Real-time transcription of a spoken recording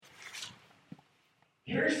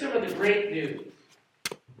Here's some of the great news.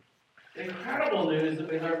 The incredible news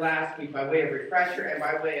that we learned last week by way of refresher and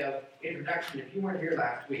by way of introduction, if you weren't here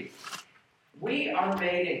last week. We are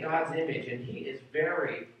made in God's image, and He is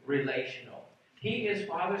very relational. He is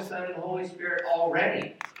Father, Son, and Holy Spirit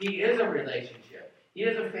already. He is a relationship. He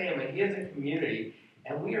is a family. He is a community.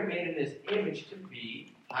 And we are made in His image to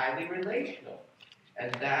be highly relational.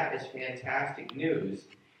 And that is fantastic news,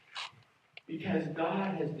 because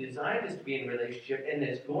God has designed us to be in a relationship and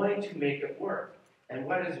is going to make it work. And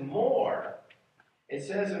what is more, it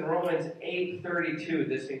says in Romans 8:32,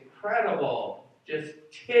 this incredible just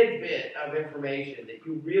tidbit of information that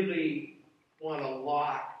you really want to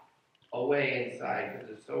lock away inside because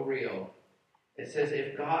it's so real. It says,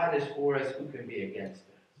 if God is for us, who can be against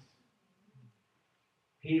us?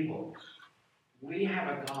 People, we have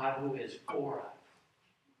a God who is for us.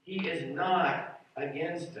 He is not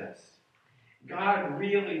against us. God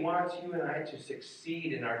really wants you and I to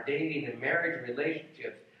succeed in our dating and marriage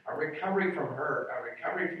relationships, our recovery from hurt, our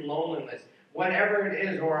recovery from loneliness, whatever it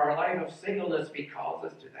is, or our life of singleness, He calls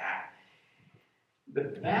us to that.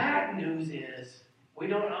 The bad news is we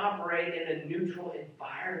don't operate in a neutral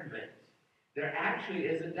environment. There actually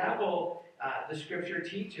is a devil, the Scripture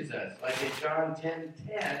teaches us. Like in John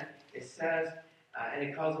 10:10, it says, and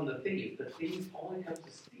it calls him the thief. The thief only comes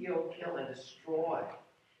to steal, kill, and destroy.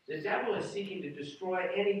 The devil is seeking to destroy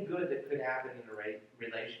any good that could happen in a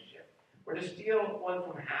relationship, or to steal one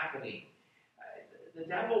from happening. The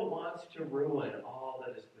devil wants to ruin all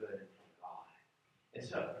that is good from God. And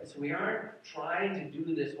so we aren't trying to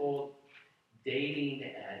do this whole dating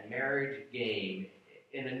and marriage game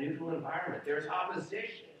in a neutral environment. There's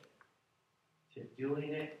opposition to doing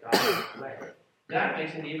it God's way. That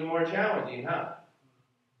makes it even more challenging, huh?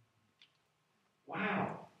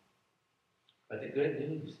 Wow. But the good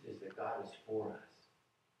news is that God is for us.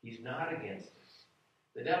 He's not against us.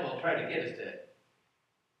 The devil will try to get us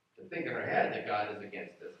to think in our head that God is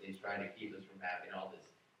against us. He's trying to keep us from having all this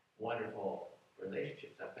wonderful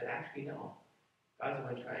relationship stuff. But actually, no. God's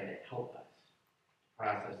the one trying to help us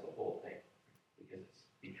process the whole thing, because it's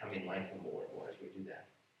becoming like Him more and more as we do that.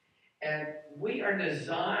 And we are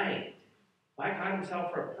designed by God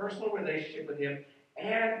Himself for a personal relationship with Him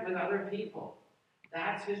and with other people.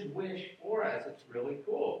 That's His wish for us. It's really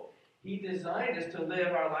cool. He designed us to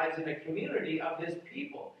live our lives in a community of His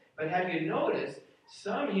people. But have you noticed,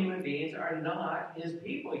 some human beings are not His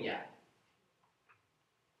people yet.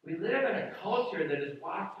 We live in a culture that has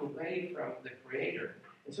walked away from the Creator.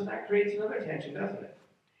 And so that creates another tension, doesn't it?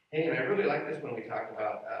 Hey, and I really like this one we talked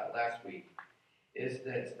about last week, is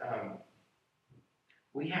that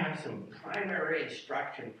we have some primary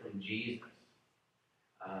instruction from Jesus.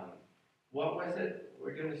 What was it?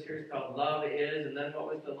 We're doing a series called Love Is, and then what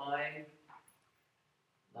was the line?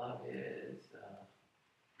 Love is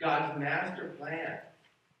God's master plan.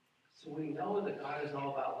 So we know that God is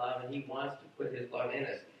all about love, and He wants to put His love in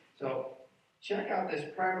us. So check out this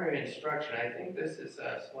primary instruction. I think this is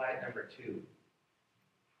slide number 2.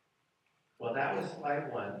 Well, that was slide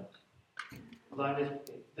 1. Love is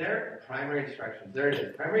their primary instructions. There it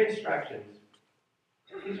is. Primary instructions.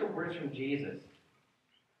 These are words from Jesus.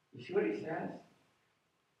 You see what He says?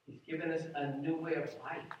 He's given us a new way of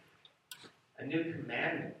life, a new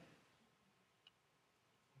commandment.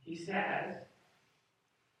 He says,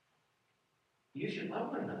 you should love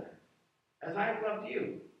one another as I have loved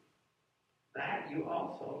you. That you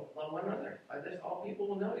also love one another. By this all people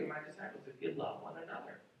will know you're my disciples if you love one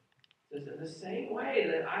another. It says, in the same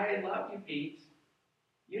way that I love you, Peeps,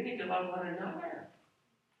 you need to love one another.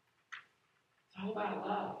 It's all about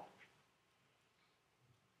love.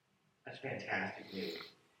 That's fantastic news.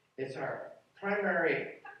 It's our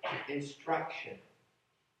primary instruction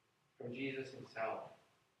from Jesus Himself.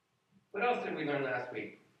 What else did we learn last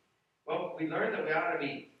week? Well, we learned that we ought to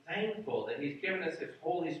be thankful that He's given us His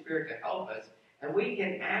Holy Spirit to help us, and we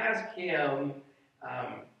can ask Him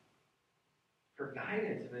for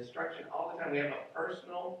guidance and instruction all the time. We have a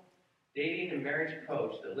personal dating and marriage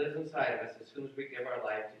coach that lives inside of us as soon as we give our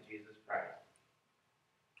life to Jesus Christ.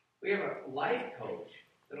 We have a life coach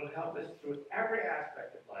that will help us through every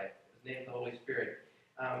aspect of life. His name is the Holy Spirit.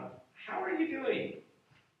 How are you doing?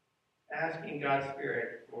 Asking God's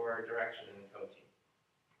Spirit for direction and coaching.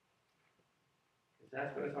 Because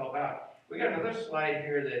that's what it's all about. We got another slide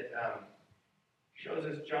here that shows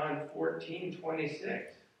us John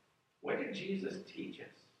 14:26. What did Jesus teach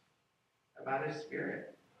us about His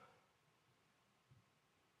Spirit?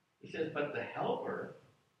 He says, but the Helper,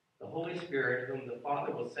 the Holy Spirit, whom the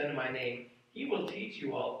Father will send in my name, He will teach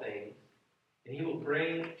you all things, and He will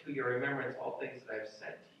bring to your remembrance all things that I've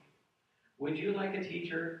said to you. Would you like a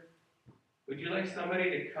teacher? Would you like somebody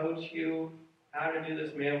to coach you how to do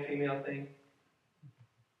this male-female thing?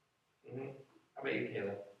 Mm-hmm. How about you,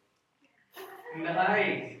 Caleb?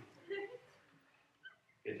 Nice.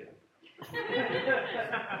 Good job.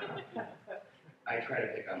 I try to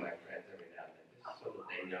pick on my friends every now and then, just so that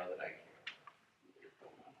they know that I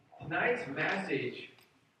care. Tonight's message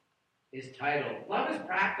is titled, Love is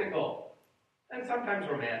Practical, and sometimes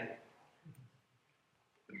romantic.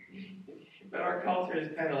 But our culture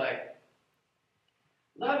is kind of like,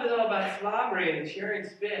 love is all about slobbering and sharing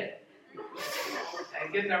spit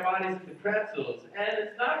and getting our bodies into pretzels, and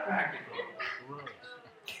it's not practical.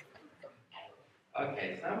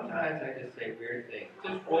 Okay, sometimes I just say weird things.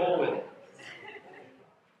 Just roll with it.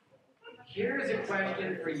 Here's a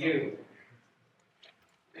question for you.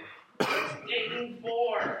 What's dating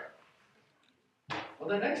for? Well,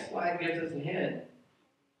 the next slide gives us a hint.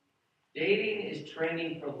 Dating is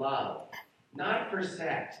training for love, not for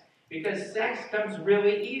sex. Because sex comes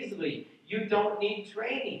really easily. You don't need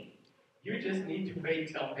training. You just need to wait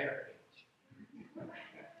till marriage.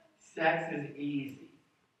 Sex is easy.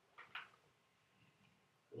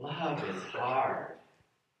 Love is hard.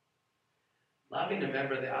 Loving a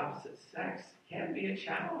member of the opposite sex can be a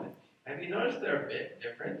challenge. Have you noticed they're a bit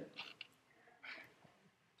different?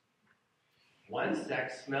 One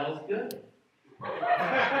sex smells good.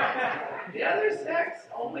 The other sex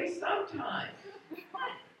only sometimes.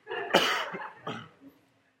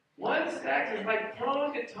 One sex is like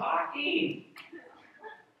prone to talking.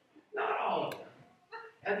 Not all of them.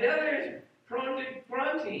 And the other is prone to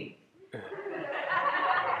grunting.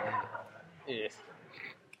 Yes.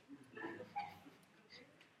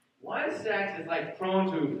 One sex is like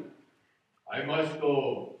prone to, I must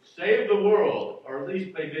go save the world, or at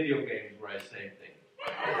least play video games where I save things.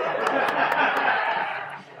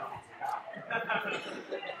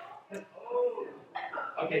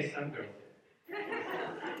 Okay, some girls do.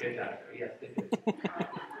 Good job. Yes, they do.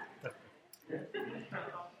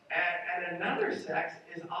 And another sex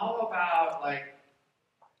is all about, like,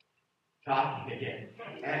 talking again.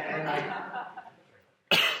 And like,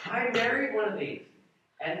 I married one of these,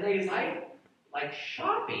 and they like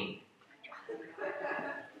shopping.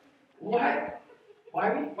 What?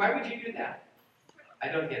 Why would you do that? I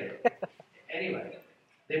don't get it. Anyway,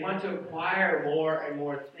 they want to acquire more and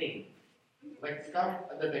more things. Like stuff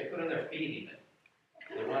that they put on their feet even.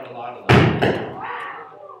 They want a lot of them.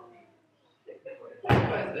 What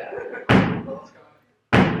was that?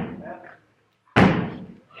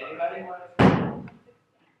 Anybody want to?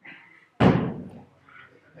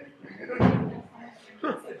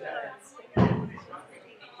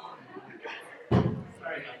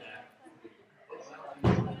 Sorry about that.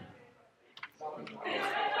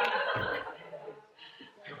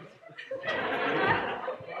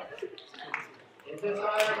 Is this on or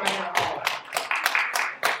am I not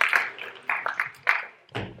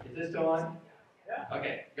on? Is this still on? Yeah.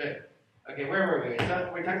 Okay, good. Okay, where were we? So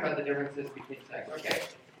we're talking about the differences between sex. Okay,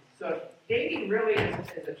 so dating really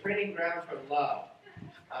is a training ground for love.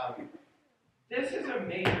 This is a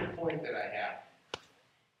major point that I have.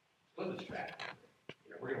 Flip the strap.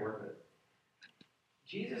 We're going to work with it.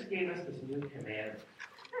 Jesus gave us this new commandment.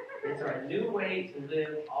 It's our new way to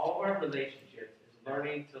live all of our relationships is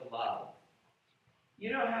learning to love. You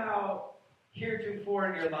know how heretofore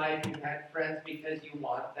in your life you've had friends because you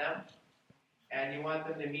want them, and you want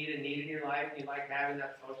them to meet a need in your life, and you like having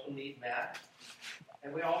that social need met,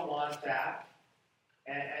 and we all want that,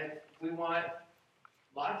 and we want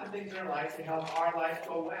lots of things in our life to help our life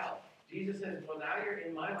go well. Jesus says, well, now you're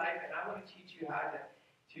in my life, and I want to teach you how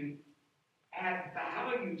to add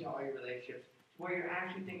value to all your relationships, to where you're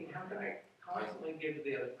actually thinking, how can I constantly give to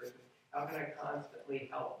the other person? How can I constantly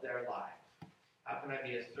help their lives? How can I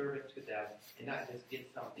be a servant to them and not just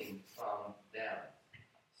get something from them?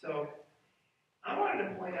 So I wanted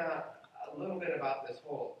to point out a little bit about this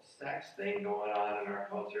whole sex thing going on in our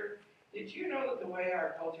culture. Did you know that the way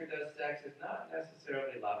our culture does sex is not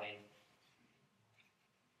necessarily loving?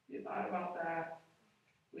 You thought about that?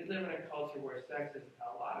 We live in a culture where sex is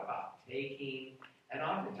a lot about taking, and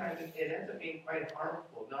oftentimes it ends up being quite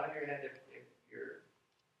harmful, not in your head if you're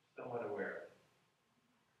somewhat aware of it.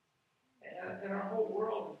 And our whole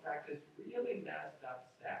world, in fact, is really messed up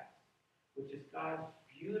sex, which is God's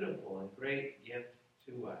beautiful and great gift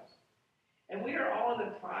to us. And we are all in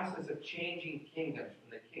the process of changing kingdoms,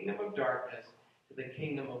 from the kingdom of darkness to the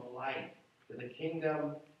kingdom of light, to the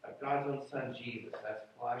kingdom of God's own Son, Jesus. That's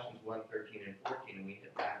Colossians 1:13 and 14, and we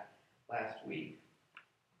hit that last week.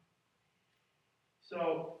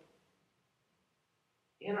 So,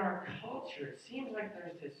 in our culture, it seems like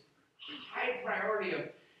there's this high priority of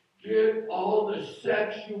Get all the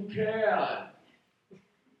sex you can.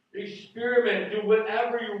 Experiment. Do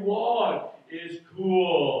whatever you want. It's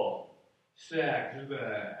cool. Sex.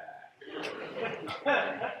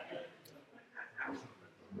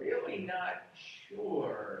 Really not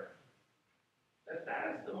sure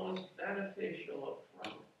that is the most beneficial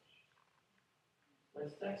approach. When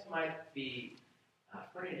sex might be,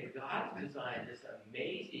 according to God's design, this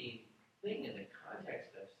amazing thing in the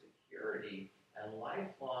context of security and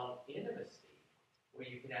lifelong intimacy, where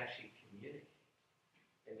you can actually communicate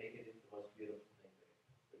and make it into the most beautiful thing that it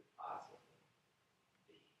could possibly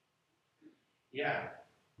be. Yeah.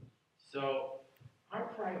 So our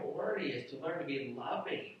priority is to learn to be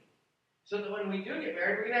loving, so that when we do get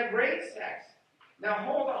married, we're going to have great sex. Now,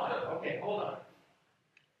 hold on. Okay, hold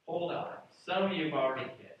on. Some of you have already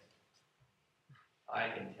kissed. I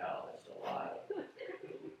can tell there's a lot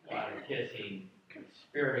of kissing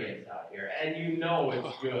experience out here, and you know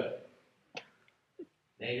it's good.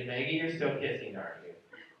 Nate and Maggie, you're still kissing, aren't you?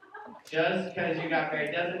 Just because you got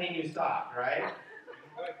married doesn't mean you stopped, right?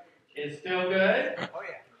 It's still good? Oh,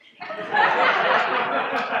 yeah.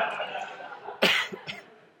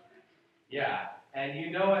 Yeah, and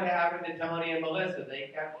you know what happened to Tony and Melissa.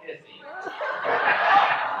 They kept kissing.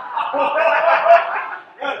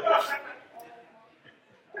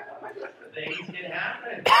 Things can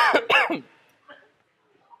happen.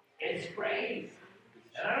 It's great.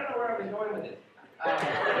 And I don't know where I was going with this.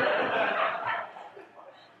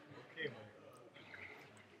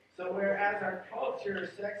 So whereas our culture,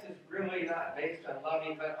 sex is really not based on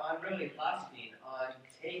loving, but on really lusting, on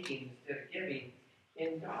taking instead of giving,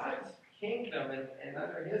 in God's kingdom and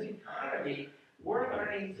under His economy, we're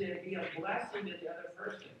learning to be a blessing to the other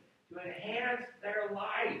person, to enhance their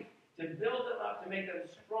life, to build them up, to make them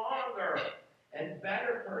stronger and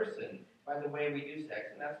better person by the way we do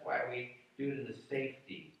sex. And that's why we do it in the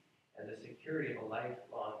safety and the security of a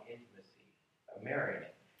lifelong intimacy of marriage.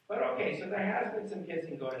 But okay, so there has been some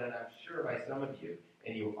kissing going on, I'm sure, by some of you,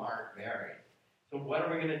 and you aren't married. So what are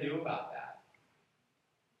we going to do about that?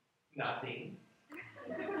 Nothing.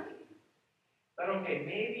 But okay,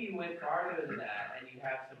 maybe you went farther than that and you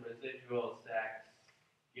have some residual sex,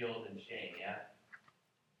 guilt, and shame, yeah?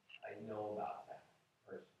 I know about that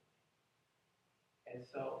personally. And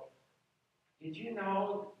so, did you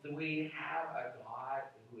know that we have a God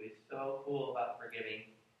who is so cool about forgiving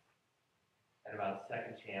and about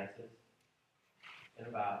second chances and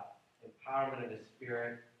about empowerment of the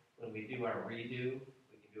Spirit? When we do our redo,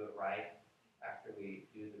 we can do it right after we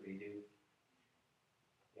do the redo.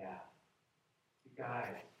 Yeah. You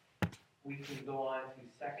guys, we can go on to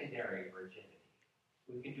secondary virginity.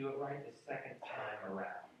 We can do it right the second time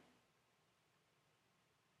around.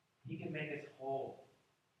 He can make us whole.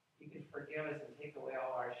 He can forgive us and take away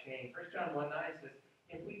all our shame. 1 John 1:9 says,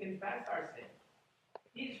 if we confess our sins,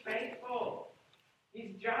 He's faithful.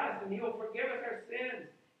 He's just, and He will forgive us our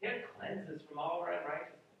sins. He'll cleanse us from all our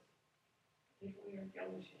unrighteousness. Take away our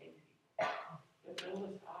guilt and shame, people. He'll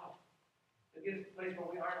build us up. He'll give us a place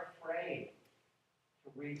where we aren't afraid to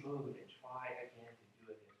reboot and try again to do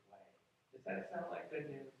it His way. Does that sound like good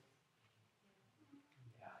news?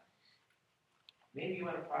 Yeah. Maybe you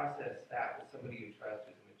want to process that with somebody you trust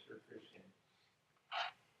who's a mature Christian.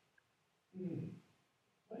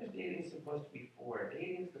 What is dating supposed to be for?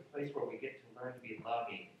 Dating is the place where we get to learn to be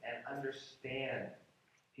loving and understand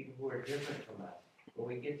people who are different from us, where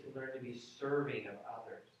we get to learn to be serving of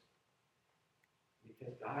others.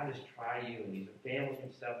 Because God is triune, He's a family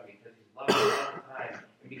Himself, and because He's loving us all the time,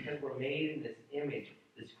 and because we're made in this image,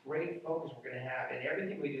 this great focus we're going to have, and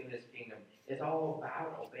everything we do in this kingdom is all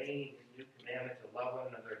about obeying His new commandment to love one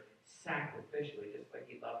another sacrificially, just like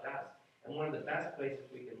He loved us. And one of the best places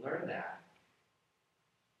we can learn that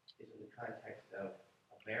is in the context of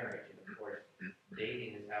marriage. And of course,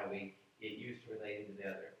 dating is how we get used to relating to the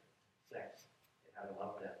other sex and how to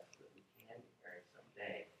love them so that we can be married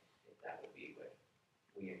someday, if that would be what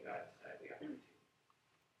we and God decide we ought to do.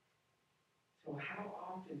 So how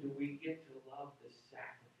often do we get to love the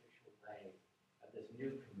sacrificial way of this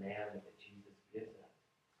new commandment that Jesus gives us?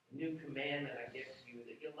 The new commandment I give to you,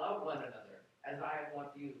 that you love one another as I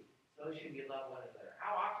want you, so should you love one another.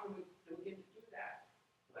 How often do we get to do that?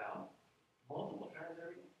 Well, multiple times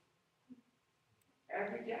every day.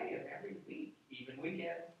 Every day of every week, even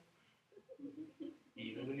weekends.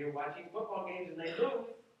 Even when you're watching football games and they lose.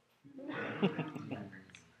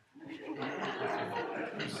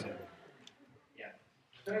 Yeah.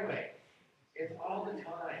 So anyway, it's all the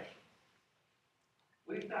time.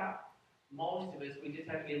 We thought most of us, we just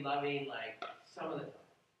have to be loving like some of the time.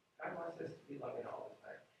 God wants us to be loving all the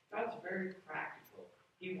time. God's very practical.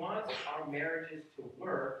 He wants our marriages to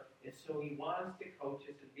work And so he wants to coach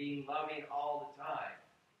us in being loving all the time.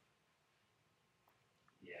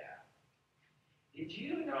 Yeah. Did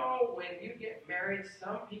you know when you get married,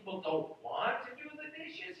 some people don't want to do the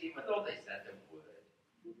dishes, even though they said they would?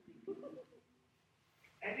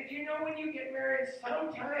 And did you know when you get married,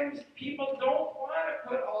 sometimes people don't want to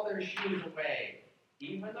put all their shoes away,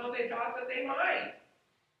 even though they thought that they might?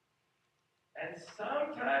 And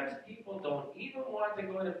sometimes people don't even want to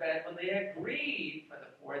go to bed when they agreed for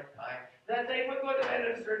the fourth time that they would go to bed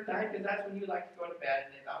at a certain time because that's when you like to go to bed,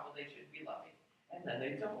 and they thought, well, they should be loving. And then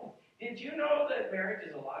they don't. Did you know that marriage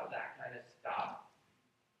is a lot of that kind of stuff?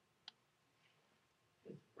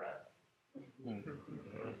 Just run.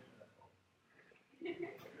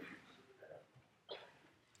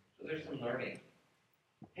 So there's some learning.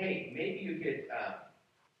 Hey, maybe you could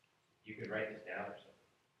write this down or something.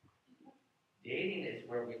 Dating is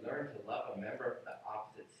where we learn to love a member of the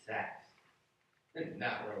opposite sex,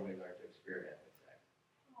 not where we learn to experiment with sex.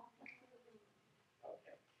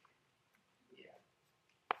 Okay. Yeah.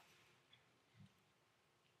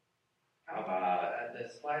 How about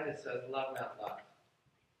the slide that says love, not lust?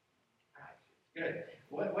 Good.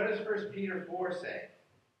 What does 1 Peter 4 say?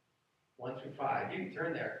 1 through 5. You can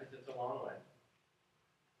turn there because it's a long one.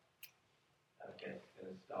 Okay, it's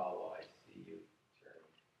going to stall while I see you turn.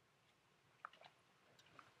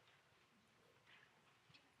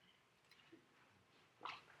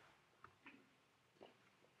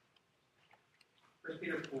 1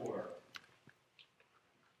 Peter 4.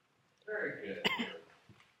 Very good. It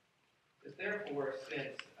says, therefore,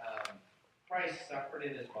 since Christ suffered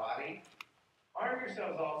in his body, arm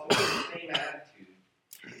yourselves also with the same attitude,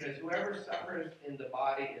 because whoever suffers in the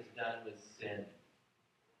body is done with sin.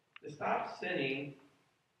 To stop sinning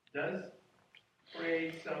does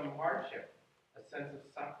create some hardship, a sense of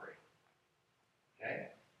suffering, okay?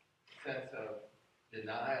 A sense of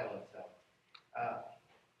denial of self.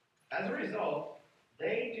 As a result,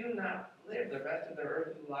 they do not live the rest of their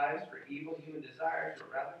earthly lives for evil human desires,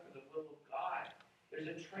 but rather for the will of God. There's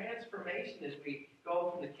a transformation as we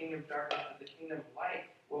go from the kingdom of darkness to the kingdom of light,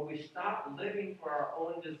 where we stop living for our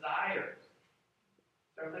own desires,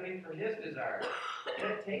 start living for his desires.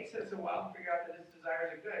 And it takes us a while to figure out that his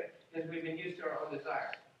desires are good, because we've been used to our own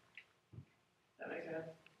desires. Does that make sense?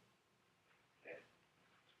 Okay.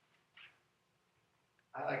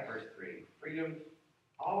 I like verse 3. For you've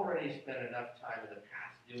already spent enough time in the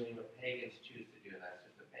past doing what pagans choose to do, and that's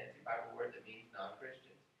just a fancy Bible word that means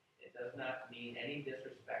non-Christians. It does not mean any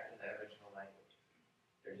disrespect in the original language.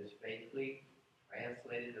 They're just faithfully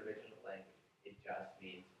translated original language. It just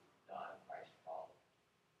means non-Christ followers.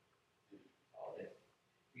 All this.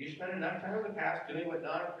 You spend enough time in the past doing what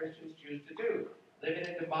non-Christians choose to do. Living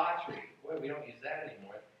in debauchery. Boy, we don't use that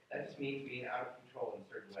anymore. That just means being out of control in a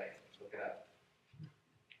certain way. Look it up.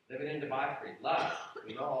 Living in debauchery. Lust.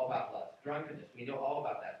 We know all about lust. Drunkenness. We know all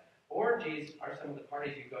about that. Orgies are some of the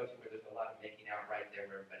parties you go to where there's a lot of making out right there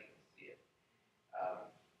where everybody can see it.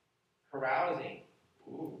 Carousing.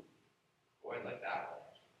 Ooh. Boy, I like that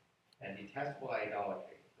one. And detestable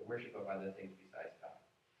idolatry. The worship of other things besides God.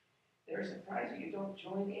 They're surprised that you don't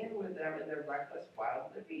join in with them in their reckless,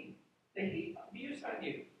 wild living. They heap abuse on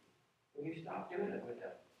you when you stop doing it with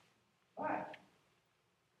them. But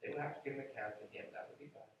they will have to give an account to him. That would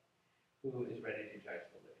be God, who is ready to judge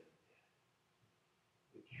the living and the dead.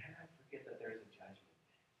 We cannot forget that there is a judgment.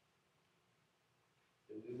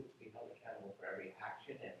 That we will be held accountable for every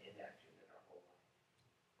action and inaction in our whole life.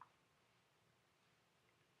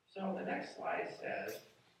 So the next slide says,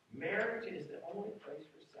 marriage is the only place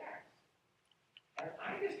for sex. And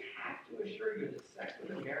I just have to assure you that sex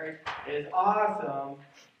within marriage is awesome.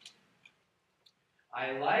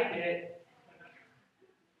 I like it.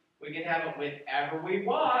 We can have it whenever we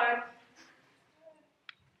want.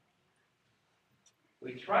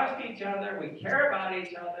 We trust each other. We care about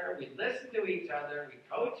each other. We listen to each other. We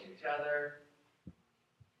coach each other.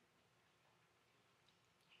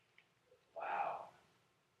 Wow.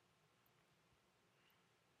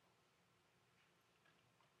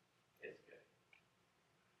 It's good.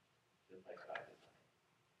 Just like God designed.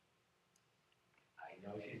 I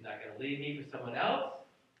know she's not going to leave me for someone else.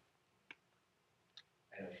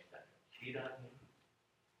 I know she's not going to cheat on me.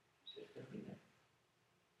 She's just going to be there.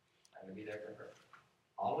 I'm going to be there for her.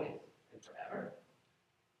 Always and forever.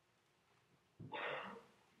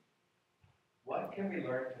 What can we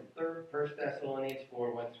learn from 1 Thessalonians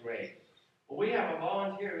 4, 1 through 8? Well, we have a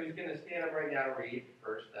volunteer who's going to stand up right now to read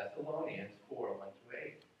 1 Thessalonians 4, 1 through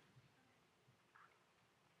 8.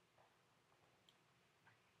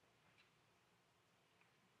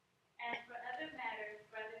 As for other matters,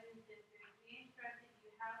 brothers and sisters, we instructed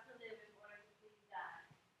you how to live in order to please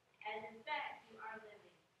God.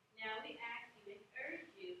 only ask you and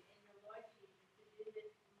urge you in the Lord Jesus to do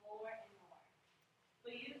this more and more.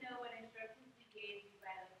 For you know what instructions we gave you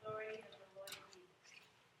by the authority of the Lord Jesus.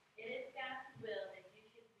 It is God's will that you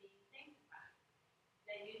should be sanctified,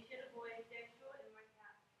 that you should avoid sexual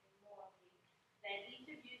immorality, that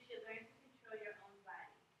each of you should learn to control your own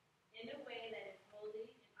body in a way that is holy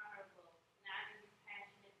and honorable, not in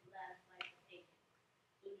passionate lust like the pagans,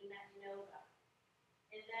 who do not know God.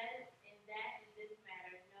 And that in this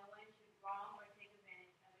matter, no one should wrong or take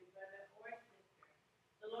advantage of a brother or sister.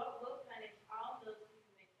 The Lord will punish all those who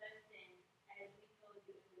commit such sins, as we told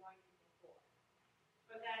you and warned you before.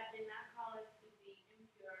 For God did not call us to be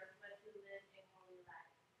impure, but to live a holy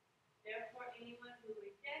life. Therefore, anyone who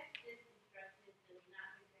rejects this instruction does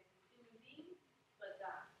not reject a human being, but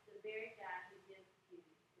God, the very God who gives you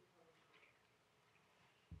His Holy Spirit.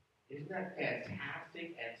 Isn't that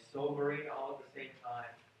fantastic and sobering all at the same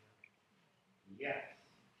time? Yes,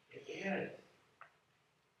 it is.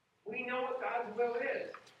 We know what God's will is.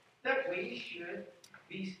 That we should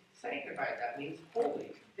be sanctified. That means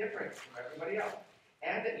holy, different from everybody else.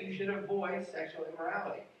 And that you should avoid sexual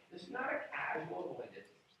immorality. This is not a casual avoidance.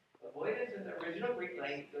 Avoidance in the original Greek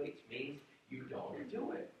language means you don't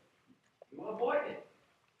do it. You avoid it.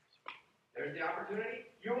 There's the opportunity,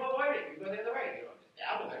 you avoid it. You go the other way. You don't just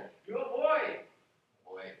dabble there. You avoid.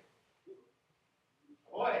 Avoid.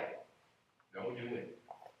 Avoid. No doing.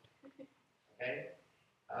 Okay?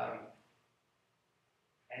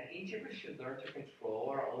 And each of us should learn to control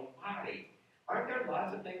our own body. Aren't there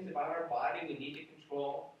lots of things about our body we need to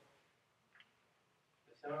control?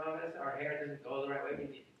 Some of us, our hair doesn't go the right way, we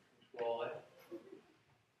need to control it.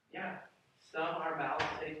 Yeah. Some, our mouth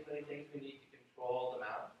says many things, we need to control the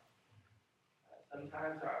mouth.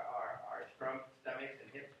 Sometimes our stomachs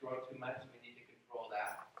and hips grow too much, we need to control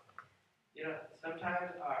that. You know,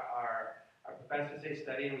 sometimes our professors say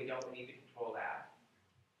study and we don't, we need to control that.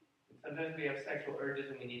 Sometimes we have sexual urges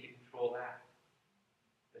and we need to control that.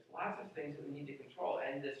 There's lots of things that we need to control.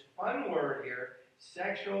 And this fun word here,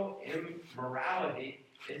 sexual immorality,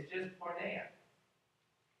 is just porneia.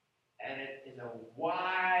 And it is a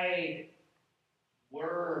wide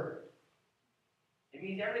word. It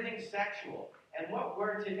means everything sexual. And what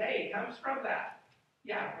word today comes from that?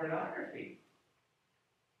 Yeah, pornography.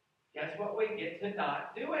 Guess what we get to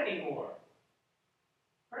not do anymore?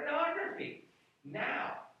 Pornography.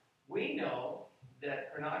 Now, we know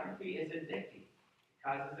that pornography is addicting. It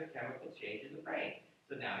causes a chemical change in the brain.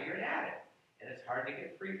 So now you're an addict. And it's hard to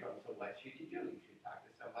get free from. So what should you do? You should talk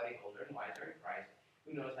to somebody older and wiser in Christ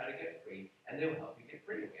who knows how to get free. And they'll help you get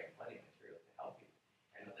free. We have plenty of material to help you.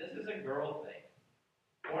 And this is a girl thing.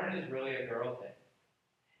 Porn is really a girl thing.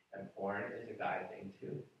 And porn is a guy thing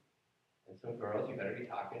too. And so girls, you better be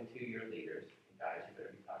talking to your leaders. And guys, you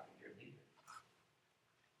better be talking to your leaders.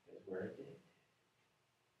 Because we're addicted.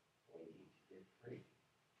 We need to get free.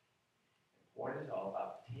 And porn is all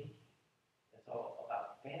about taking. It's all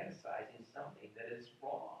about fantasizing something that is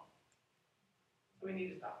wrong. So we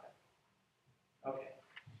need to stop it. Okay.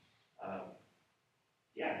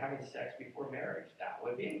 Yeah, having sex before marriage, that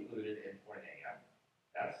would be included in porneia.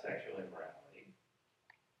 That's sexual immorality.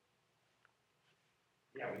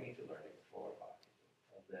 Yeah, we need to learn to control our bodies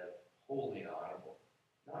and live holy and honorable,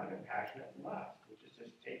 not in passionate lust, which is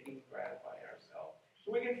just taking, gratifying ourselves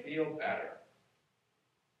so we can feel better.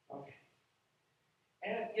 Okay.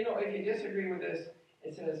 And, you know, if you disagree with this,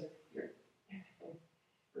 it says,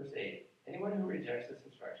 verse 8, anyone who rejects this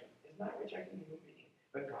instruction is not rejecting the human being,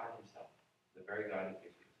 but God himself, the very God who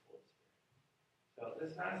gives you his Holy Spirit. So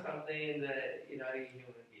this is not something that, you know, a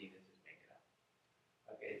human being is just making up.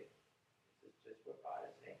 Okay? This is just what God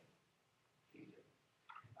is saying.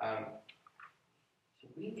 So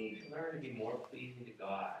we need to learn to be more pleasing to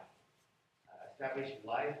God. Establish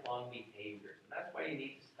lifelong behaviors. And that's why you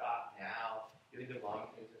need to stop now doing the wrong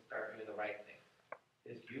things and start doing the right things.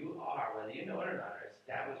 Because you are, whether you know it or not, are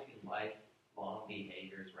establishing lifelong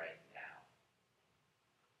behaviors right now.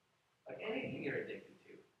 Like anything you're addicted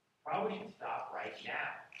to, probably should stop right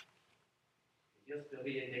now. You'll still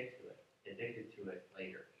be addicted to it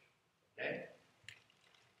later. Okay?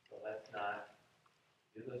 So let's not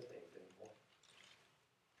do those things anymore.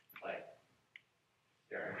 Like,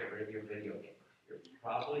 Sarah, get rid of your video games. You're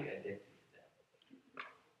probably addicted to them.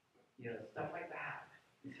 You know, stuff like that.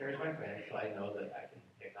 Sarah's my friend, so I know that I can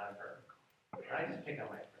pick on her. But I just pick on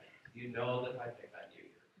my friends. You know that if I pick on you,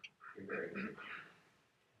 you're very good.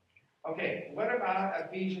 Okay, what about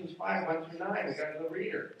Ephesians 5, 1 through 9? We got a little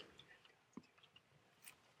reader.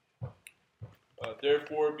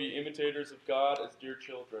 Therefore, be imitators of God as dear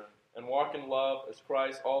children, and walk in love as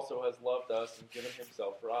Christ also has loved us and given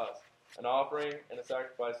himself for us, an offering and a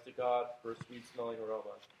sacrifice to God for a sweet-smelling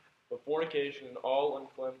aroma. But fornication and all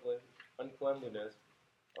uncleanliness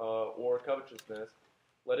or covetousness,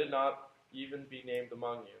 let it not even be named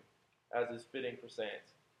among you, as is fitting for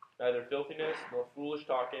saints. Neither filthiness, nor foolish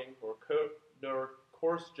talking, nor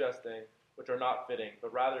coarse jesting, which are not fitting,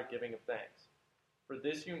 but rather giving of thanks. For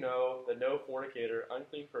this you know, that no fornicator,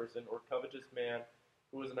 unclean person, or covetous man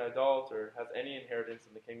who is an idolater has any inheritance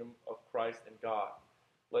in the kingdom of Christ and God.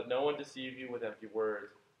 Let no one deceive you with empty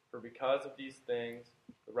words, for because of these things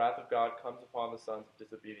the wrath of God comes upon the sons of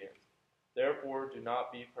disobedience. Therefore do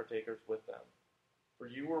not be partakers with them. For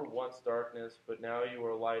you were once darkness, but now you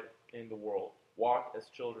are light in the world. Walk as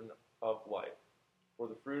children of light. For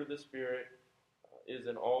the fruit of the Spirit is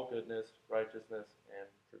in all goodness, righteousness, and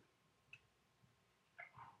truth.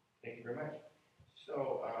 Thank you very much.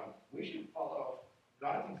 So we should follow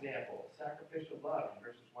God's example, sacrificial love in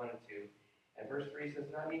verses 1 and 2. And verse 3 says,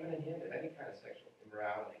 not even a hint of any kind of sexual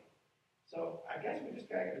immorality. So I guess we just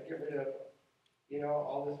got to get rid of,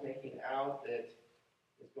 all this making out that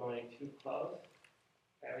is going too close.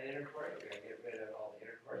 Having intercourse, we're going to get rid of all the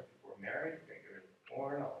intercourse before marriage. We're going to get rid of the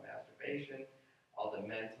porn, all the masturbation, all the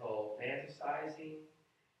mental fantasizing,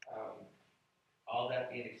 all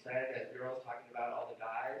that being excited as girls talking about all the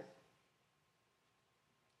guys.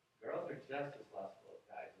 Girls are just as lustful as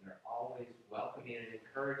guys, and they're always welcoming and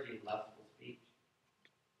encouraging lustful speech.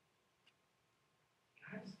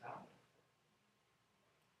 God, stop it.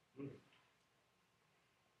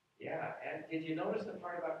 Yeah, and did you notice the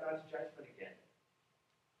part about God's judgment again?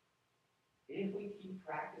 If we keep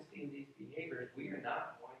practicing these behaviors, we are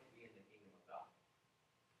not going to be in the kingdom of God.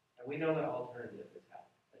 And we know the alternative is hell,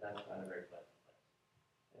 and that's not a very pleasant place.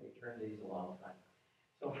 And eternity is a long time.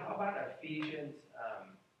 So how about Ephesians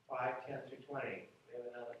 5:10 through 20? We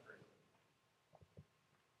have another person.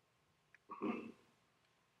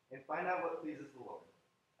 And find out what pleases the Lord.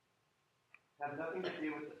 Have nothing to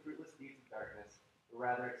do with the fruitless deeds of darkness, but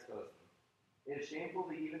rather expose them. It is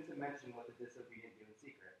shameful even to mention what the disobedient do in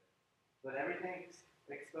secret. But everything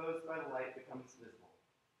exposed by the light becomes visible,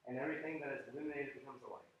 and everything that is illuminated becomes a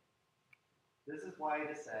light. This is why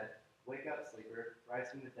it is said, wake up, sleeper,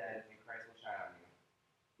 rise from the dead, and Christ will shine on you.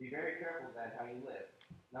 Be very careful then how you live,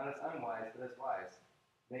 not as unwise, but as wise,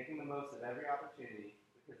 making the most of every opportunity,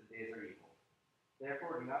 because the days are evil.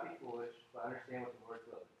 Therefore do not be foolish, but understand what the Lord's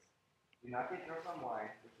will is. Do not get drunk on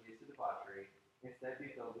wine, which leads to debauchery. Instead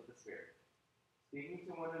be filled with the Spirit, speaking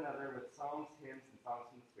to one another with psalms, hymns, and songs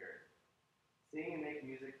from the Spirit. Sing and make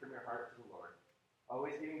music from your heart to the Lord,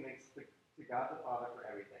 always giving thanks to God the Father for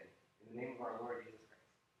everything, in the name of our Lord Jesus Christ.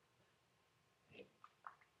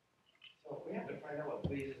 So we have to find out what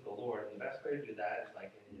pleases the Lord, and the best way to do that is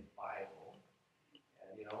like in the Bible.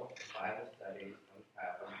 And Bible studies, you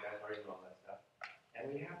guys already know all that stuff. And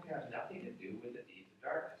we have to have nothing to do with the deeds of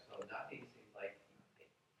darkness. So nothing seems like nothing.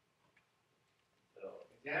 So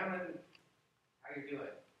examine how you're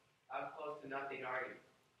doing. How close to nothing are you?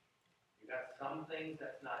 You got some things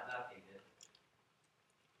that's not nothing, is it?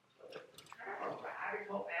 So it's kind of a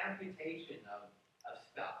radical amputation of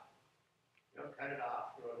stuff. Cut it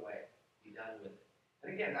off, throw it away, be done with it.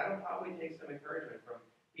 And again, that'll probably take some encouragement from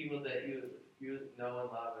people that you know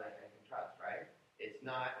and love and can trust, right? It's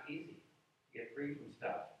not easy to get free from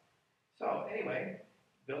stuff. So anyway,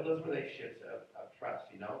 build those relationships of trust,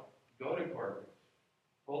 Go to core groups.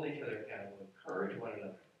 Hold each other accountable. Encourage one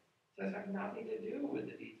another. It says have nothing to do with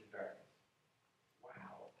the deeds of darkness.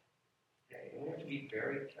 Wow. Okay, and we have to be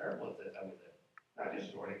very careful, it says, how we live. Not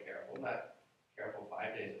just sort of careful, not careful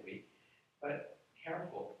 5 days a week, but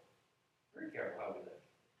careful, very careful how we live.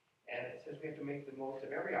 And it says we have to make the most of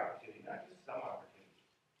every opportunity, not just some opportunities.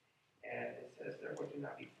 And it says, therefore, do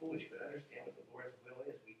not be foolish, but understand what the Lord's will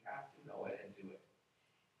is. We have to know it and do it.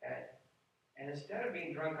 And instead of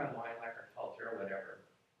being drunk on wine like our culture or whatever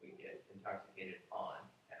we get intoxicated on,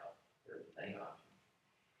 there's many options.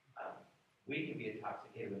 We can be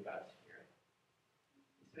intoxicated with God's Spirit.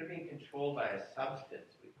 Instead of being controlled by a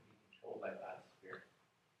substance, we can be controlled by God's Spirit.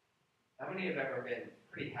 How many have ever been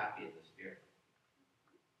pretty happy in the Spirit?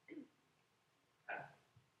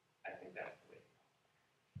 I think that's the way.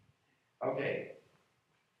 Okay.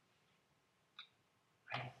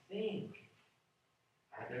 I think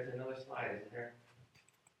there's another slide, isn't there?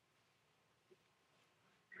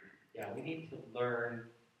 Yeah, we need to learn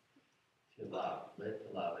to love, live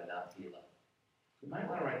to love, and not be loved. You might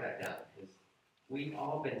want to write that down, because we've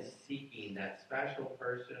all been seeking that special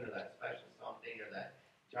person or that special something or that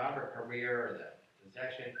job or career or that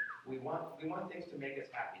possession. We want things to make us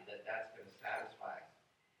happy, that's going to satisfy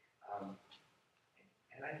us.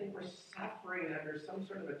 And I think we're suffering under some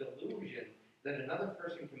sort of a delusion that another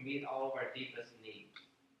person can meet all of our deepest needs.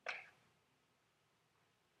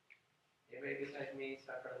 Anybody besides me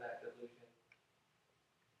suffer that delusion?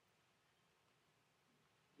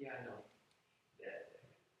 Yeah, I know.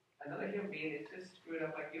 Another human being is just screwed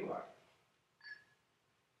up like you are.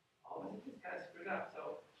 All of us is just kind of screwed up.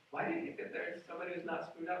 So why do you think that there's somebody who's not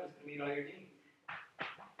screwed up who's going to meet all your needs?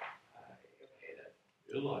 Okay, that's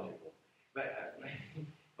illogical.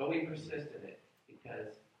 But we persist in it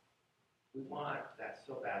because we want that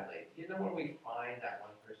so badly. Do you know where we find that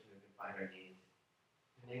one person who can find our needs?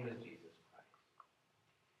 His name is Jesus Christ.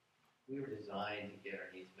 We were designed to get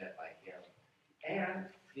our needs met by Him. And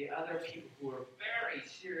the other people who are very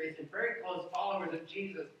serious and very close followers of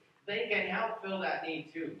Jesus, they can help fill that need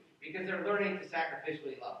too, because they're learning to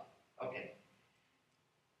sacrificially love. Okay.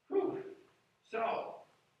 Whew. So,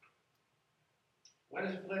 what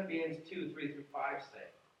does Philippians 2, 3 through 5 say?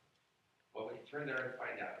 Well, we can turn there and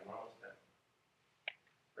find out. I'm almost done.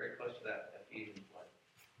 Very close to that Ephesians 1.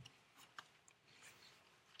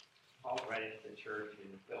 Paul's writing to the church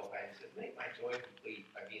in Philippi and says, make my joy complete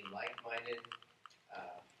by being like-minded,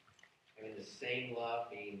 having the same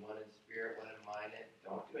love, being one in spirit, one in mind. And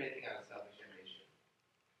don't do anything out of selfish ambition.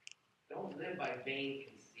 Don't live by vain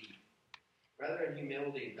conceit. Rather, in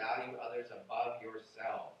humility, value others above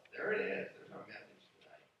yourselves. There it is. There's our message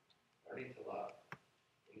tonight. Learning to love.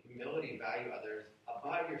 In humility, value others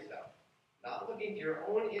above yourself. Not looking to your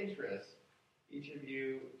own interests, each of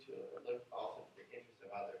you to look also to the interests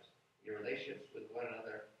of others. Your relationships with one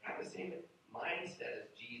another have the same mindset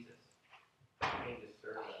as Jesus. He came to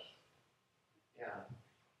serve us. Yeah.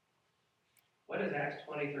 What does Acts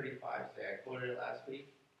 20:35 say? I quoted it last week.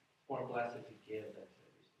 It's more blessed to give than to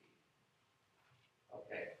receive.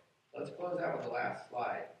 Okay. Let's close out with the last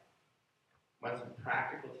slide. Want some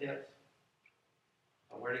practical tips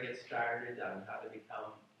on where to get started, on how to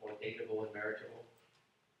become more dateable and marriageable?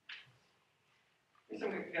 Here's some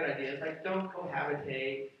good ideas, like don't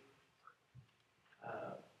cohabitate.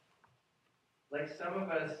 Like some of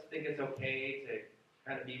us think it's okay to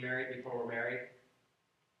kind of be married before we're married.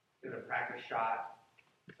 Give it a practice shot.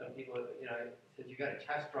 Some people, said you got to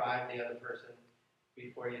test drive the other person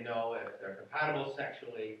before you know if they're compatible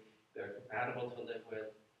sexually, they're compatible to live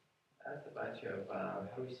with. That's a bunch of, how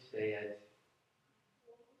do we say it?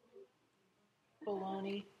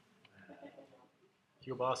 Baloney.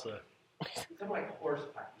 Kielbasa. Something like horse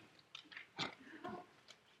pucky.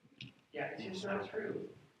 Yeah, it's just not true.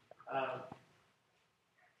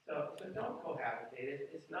 So don't cohabitate.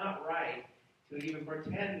 It's not right to even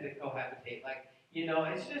pretend to cohabitate. Like,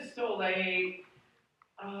 it's just so late.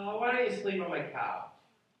 Why don't you sleep on my couch?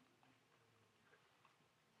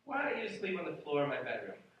 Why don't you just sleep on the floor of my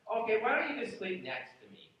bedroom? Okay, why don't you just sleep next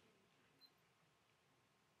to me?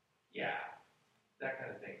 Yeah, that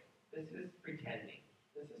kind of thing. This is pretending.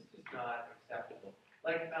 This is just not acceptable.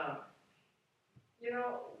 Like,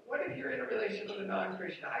 what if you're in a relationship with a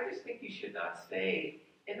non-Christian? I just think you should not stay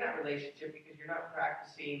in that relationship because you're not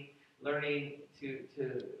practicing learning to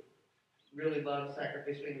really love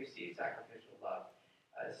sacrificially and receive sacrificial love.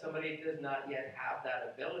 Somebody does not yet have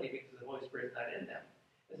that ability because the Holy Spirit's not in them.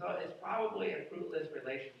 And so it's probably a fruitless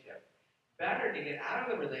relationship. Better to get out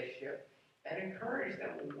of the relationship and encourage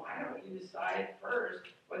them. Well, why don't you decide first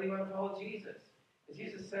whether you want to follow Jesus? Because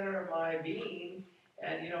He's the center of my being,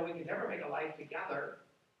 and we can never make a life together.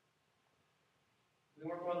 We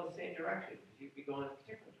weren't going in the same direction because you'd be going in a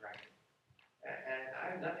particular direction. And I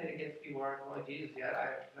have nothing against people who aren't following Jesus yet. I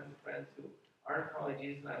have tons of friends who aren't following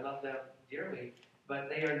Jesus, and I love them dearly, but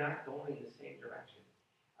they are not going in the same direction.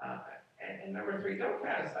 And number 3, don't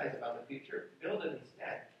fantasize about the future. Build it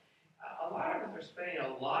instead. A lot of us are spending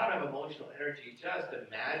a lot of emotional energy just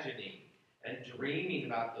imagining and dreaming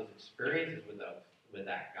about those experiences with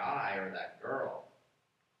that guy or that girl.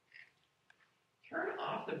 Turn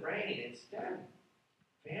off the brain instead of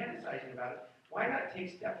fantasizing about it. Why not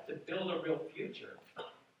take steps to build a real future?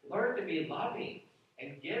 Learn to be loving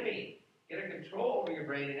and giving. Get a control over your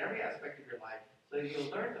brain in every aspect of your life so that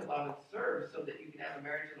you'll learn to love and serve so that you can have a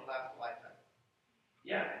marriage that'll last a lifetime.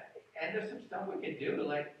 Yeah, and there's some stuff we can do,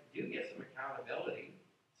 like do get some accountability.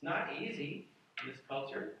 It's not easy in this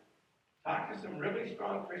culture. Talk to some really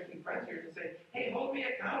strong Christian friends here and say, hey, hold me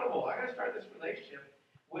accountable. I got to start this relationship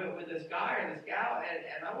with this guy or this gal,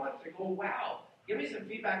 and I want it to go well. Give me some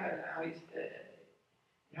feedback on how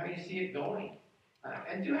you see it going.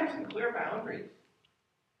 And do have some clear boundaries.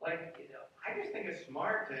 Like, I just think it's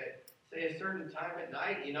smart to say a certain time at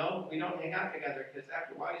night, we don't hang out together because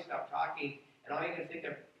after a while you stop talking and all you can think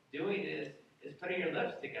of doing is putting your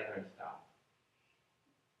lips together and stuff.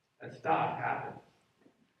 And stuff happens.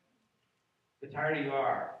 The tighter you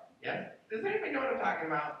are, Yes? Does anybody know what I'm talking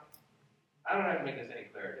about? I don't have to make this any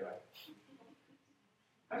clearer, do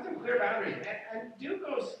I? Have some clear boundaries. And do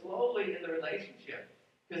go slowly in the relationship.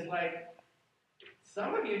 Because, like,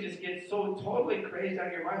 some of you just get so totally crazed out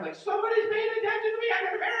of your mind, like, somebody's paying attention to me, I'm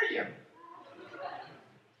going to marry you.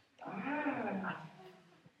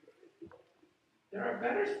 There are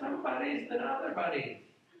better somebodies than other buddies.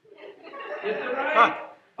 Get the right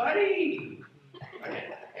buddy. Okay,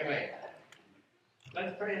 anyway.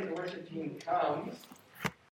 Let's pray as the worship team comes.